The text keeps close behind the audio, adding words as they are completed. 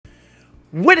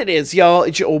What it is, y'all,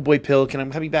 it's your old boy Pilk, and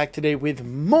I'm coming back today with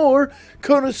more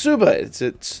Konosuba.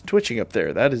 It's twitching up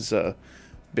there. That is a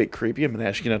bit creepy. I'm going to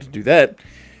ask you not to do that.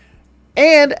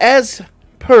 And as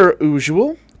per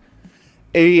usual,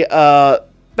 a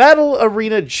battle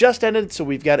arena just ended, so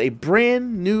we've got a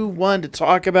brand new one to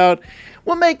talk about.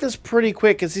 We'll make this pretty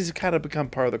quick because these have kind of become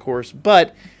part of the course,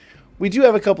 but we do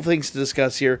have a couple things to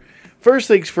discuss here. First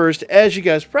things first, as you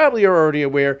guys probably are already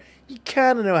aware, you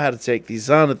kind of know how to take these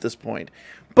on at this point.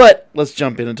 But let's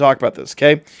jump in and talk about this,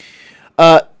 okay?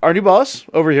 Our new boss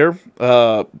over here,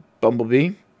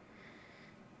 Bumblebee.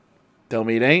 Tell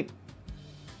me it ain't.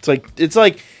 It's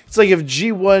like if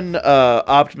G1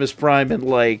 Optimus Prime and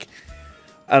like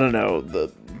I don't know,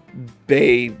 the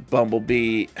Bay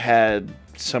Bumblebee had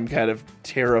some kind of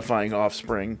terrifying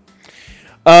offspring.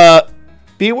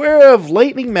 Beware of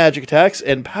lightning magic attacks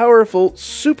and powerful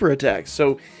super attacks.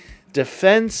 So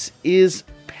defense is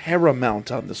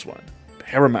paramount on this one.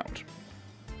 Paramount.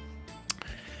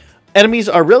 Enemies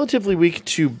are relatively weak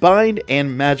to bind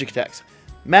and magic attacks.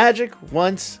 Magic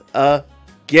once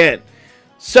again.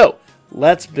 So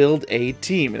let's build a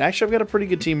team. And actually, I've got a pretty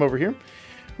good team over here.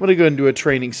 I'm going to go and do a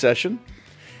training session.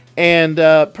 And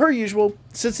per usual,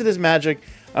 since it is magic,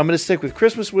 I'm going to stick with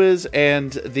Christmas Wiz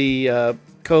and the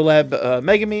collab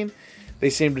Megamine. They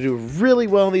seem to do really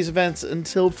well in these events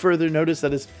until further notice.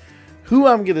 That is who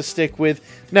I'm going to stick with.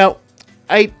 Now,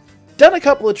 I've done a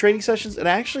couple of training sessions, and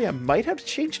actually I might have to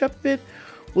change it up a bit.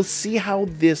 We'll see how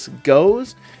this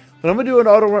goes. But I'm going to do an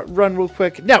auto run real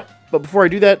quick. Now, but before I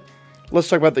do that, let's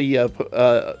talk about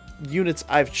the units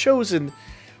I've chosen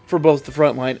for both the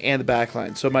front line and the back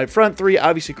line. So my front three,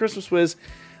 obviously Christmas Wiz,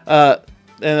 and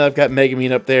I've got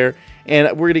Megamine up there. And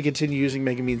we're going to continue using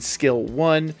Megamine's skill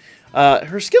 1.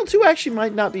 Her skill 2 actually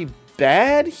might not be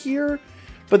bad here.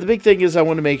 But the big thing is I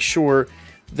want to make sure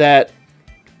that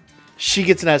she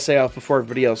gets an essay off before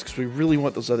everybody else, because we really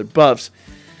want those other buffs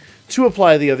to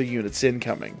apply the other units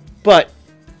incoming. But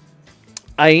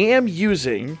I am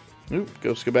using...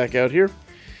 Let's go back out here.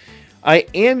 I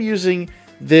am using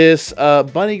this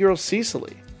Bunny Girl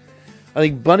Cecily. I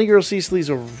think Bunny Girl Cecily is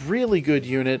a really good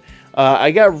unit.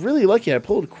 I got really lucky. I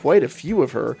pulled quite a few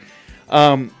of her.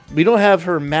 We don't have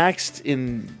her maxed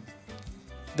in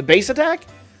the base attack,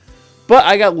 but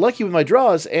I got lucky with my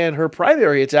draws, and her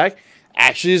primary attack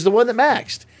actually is the one that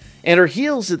maxed. And her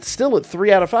heals, it's still at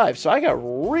 3 out of 5. So I got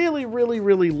really, really,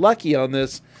 really lucky on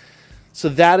this. So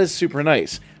that is super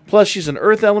nice. Plus, she's an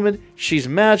earth element. She's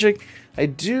magic. I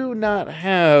do not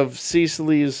have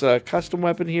Cecily's custom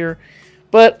weapon here,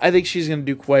 but I think she's going to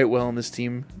do quite well in this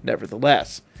team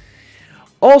nevertheless.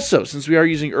 Also, since we are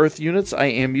using earth units, I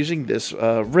am using this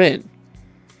Rin.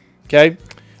 Okay?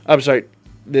 I'm sorry,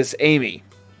 this Amy.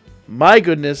 My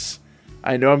goodness,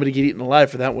 I know I'm going to get eaten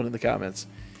alive for that one in the comments.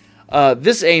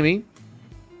 This Amy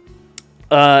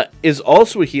is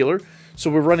also a healer, so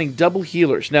we're running double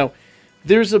healers. Now,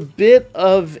 there's a bit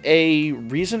of a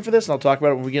reason for this, and I'll talk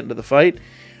about it when we get into the fight.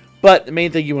 But the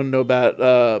main thing you want to know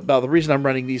about the reason I'm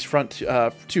running these two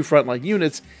frontline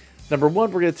units, number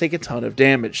one, we're going to take a ton of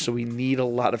damage, so we need a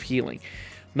lot of healing.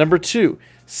 Number two,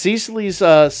 Cecily's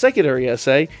secondary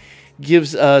essay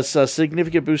gives us a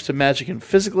significant boost to magic and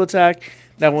physical attack.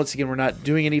 Now, once again, we're not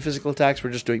doing any physical attacks, we're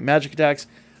just doing magic attacks,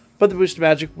 but the boost to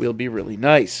magic will be really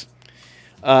nice.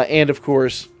 And, of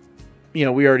course, you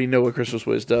know, we already know what Christmas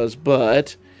Wiz does,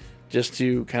 but just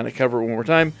to kind of cover it one more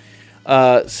time,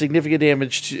 significant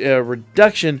damage to,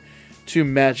 reduction to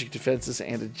magic defenses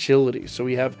and agility. So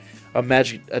we have a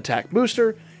magic attack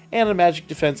booster and a magic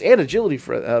defense and agility,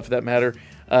 for that matter,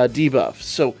 debuff.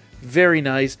 So very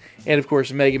nice. And of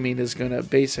course, Megamine is going to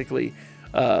basically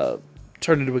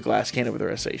turn into a glass cannon with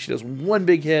her SA. She does one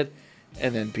big hit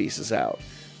and then pieces out.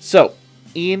 So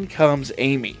in comes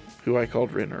Amy, who I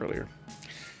called Rin earlier.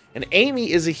 And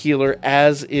Amy is a healer,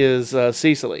 as is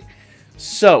Cecily.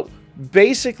 So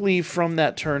basically, from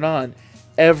that turn on,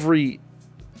 every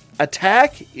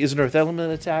attack is an earth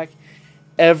element attack.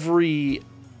 Every,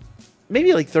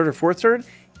 maybe like third or fourth turn,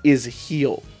 is a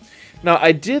heal. Now,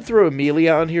 I did throw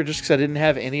Amelia on here just because I didn't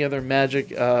have any other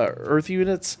magic earth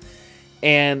units.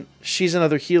 And she's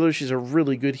another healer. She's a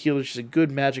really good healer. She's a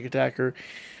good magic attacker.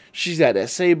 She's got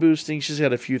SA boosting. She's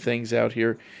got a few things out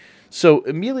here. So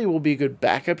Amelia will be a good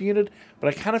backup unit,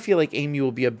 but I kind of feel like Amy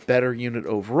will be a better unit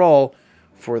overall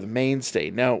for the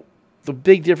mainstay. Now, the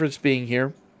big difference being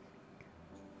here,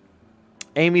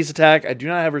 Amy's attack, I do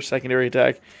not have her secondary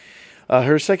attack.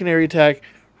 Her secondary attack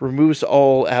removes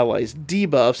all allies'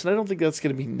 debuffs, and I don't think that's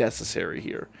going to be necessary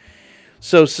here.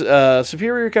 So,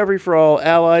 superior recovery for all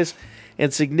allies,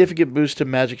 and significant boost to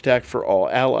magic attack for all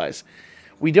allies.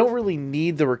 We don't really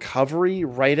need the recovery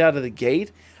right out of the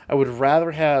gate. I would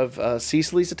rather have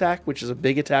Cecily's attack, which is a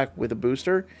big attack with a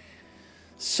booster.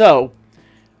 So,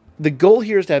 the goal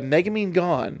here is to have Megumin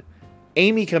gone,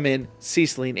 Amy come in,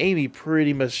 Cecily and Amy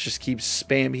pretty much just keep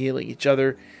spam healing each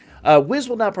other. Wiz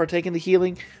will not partake in the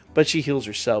healing, but she heals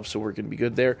herself, so we're going to be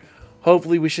good there.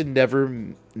 Hopefully, we should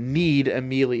never need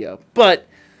Amelia, but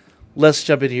let's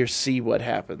jump in here, see what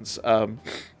happens.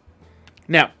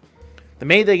 Now, the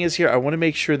main thing is here, I want to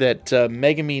make sure that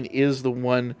Megumin is the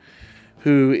one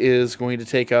who is going to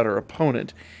take out our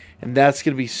opponent, and that's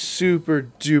going to be super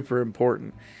duper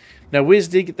important. Now, Wiz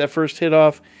did get that first hit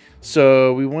off,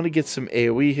 so we want to get some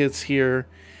AoE hits here.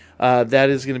 That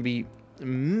is going to be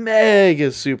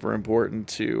mega super important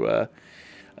to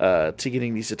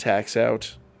getting these attacks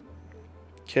out.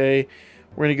 Okay,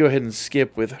 we're going to go ahead and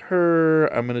skip with her.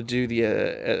 I'm going to do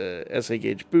the SA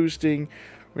gauge boosting.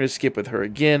 We're going to skip with her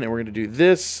again, and we're going to do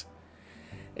this.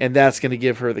 And that's going to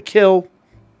give her the kill.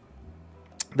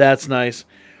 That's nice.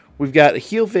 We've got a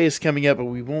heal phase coming up, but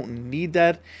we won't need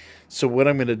that. So what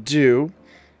I'm going to do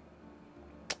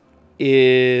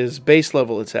is base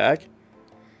level attack.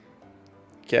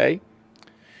 Okay.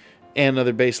 And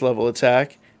another base level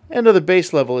attack. Another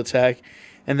base level attack.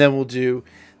 And then we'll do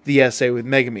the SA with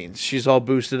Megumin. She's all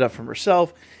boosted up from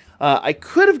herself. I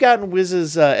could have gotten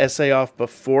Wiz's SA off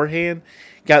beforehand.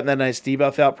 Gotten that nice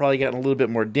debuff out. Probably gotten a little bit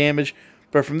more damage.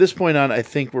 But from this point on, I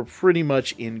think we're pretty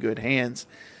much in good hands.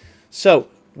 So,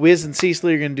 Wiz and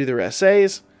Cecily are going to do their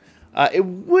SAs. It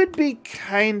would be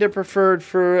kind of preferred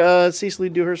for Cecily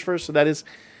to do hers first. So that is,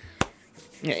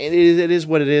 yeah, it is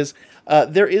what it is.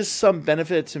 There is some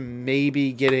benefit to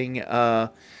maybe getting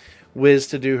Wiz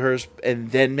to do hers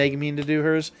and then Megumin to do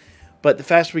hers. But the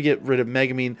faster we get rid of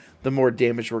Megumin, the more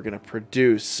damage we're going to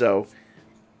produce. So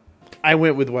I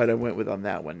went with what I went with on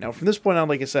that one. Now, from this point on,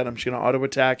 like I said, I'm just going to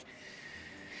auto-attack.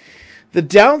 The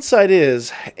downside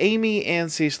is Amy and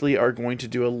Cecily are going to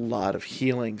do a lot of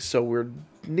healing. So we're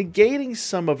negating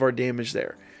some of our damage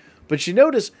there. But you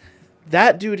notice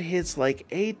that dude hits like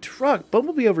a truck.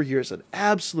 Bumblebee over here is an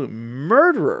absolute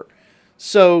murderer.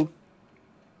 So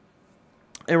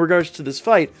in regards to this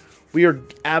fight, we are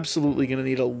absolutely going to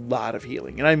need a lot of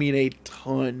healing. And I mean a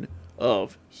ton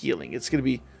of healing. It's going to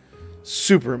be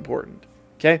super important.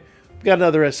 Okay? We've got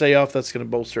another SA off. That's going to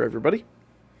bolster everybody.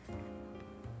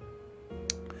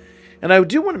 And I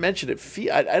do want to mention,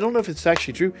 I don't know if it's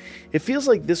actually true. It feels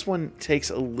like this one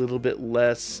takes a little bit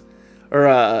less,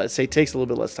 or takes a little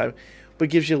bit less time,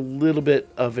 but gives you a little bit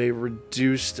of a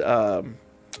reduced time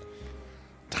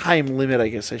limit, I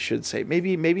guess I should say.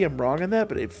 Maybe I'm wrong on that,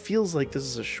 but it feels like this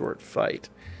is a short fight.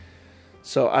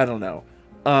 So I don't know.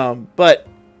 But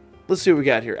let's see what we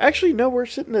got here. Actually, no, we're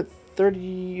sitting at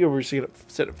 30, or we're sitting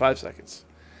at 5 seconds.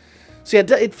 So yeah,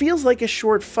 it feels like a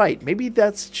short fight. Maybe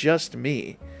that's just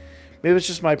me. Maybe it's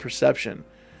just my perception.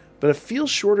 But it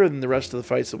feels shorter than the rest of the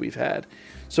fights that we've had.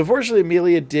 So fortunately,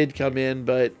 Amelia did come in,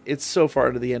 but it's so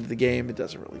far to the end of the game, it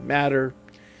doesn't really matter.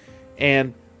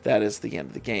 And that is the end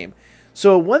of the game.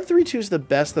 So 1-3-2 is the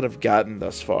best that I've gotten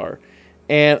thus far.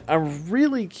 And I'm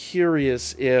really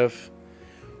curious if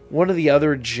one of the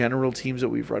other general teams that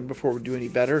we've run before would do any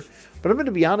better. But I'm going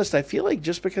to be honest, I feel like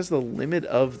just because of the limit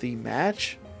of the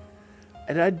match,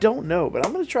 and I don't know, but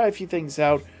I'm going to try a few things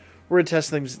out. We're going to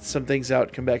test some things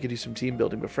out, come back and do some team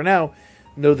building. But for now,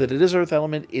 know that it is Earth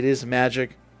Element, it is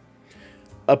Magic.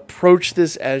 Approach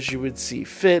this as you would see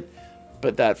fit.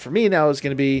 But that, for me now, is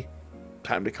going to be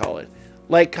time to call it.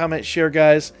 Like, comment, share,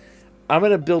 guys. I'm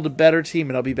going to build a better team,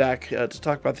 and I'll be back to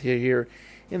talk about here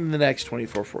in the next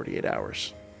 24-48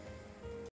 hours.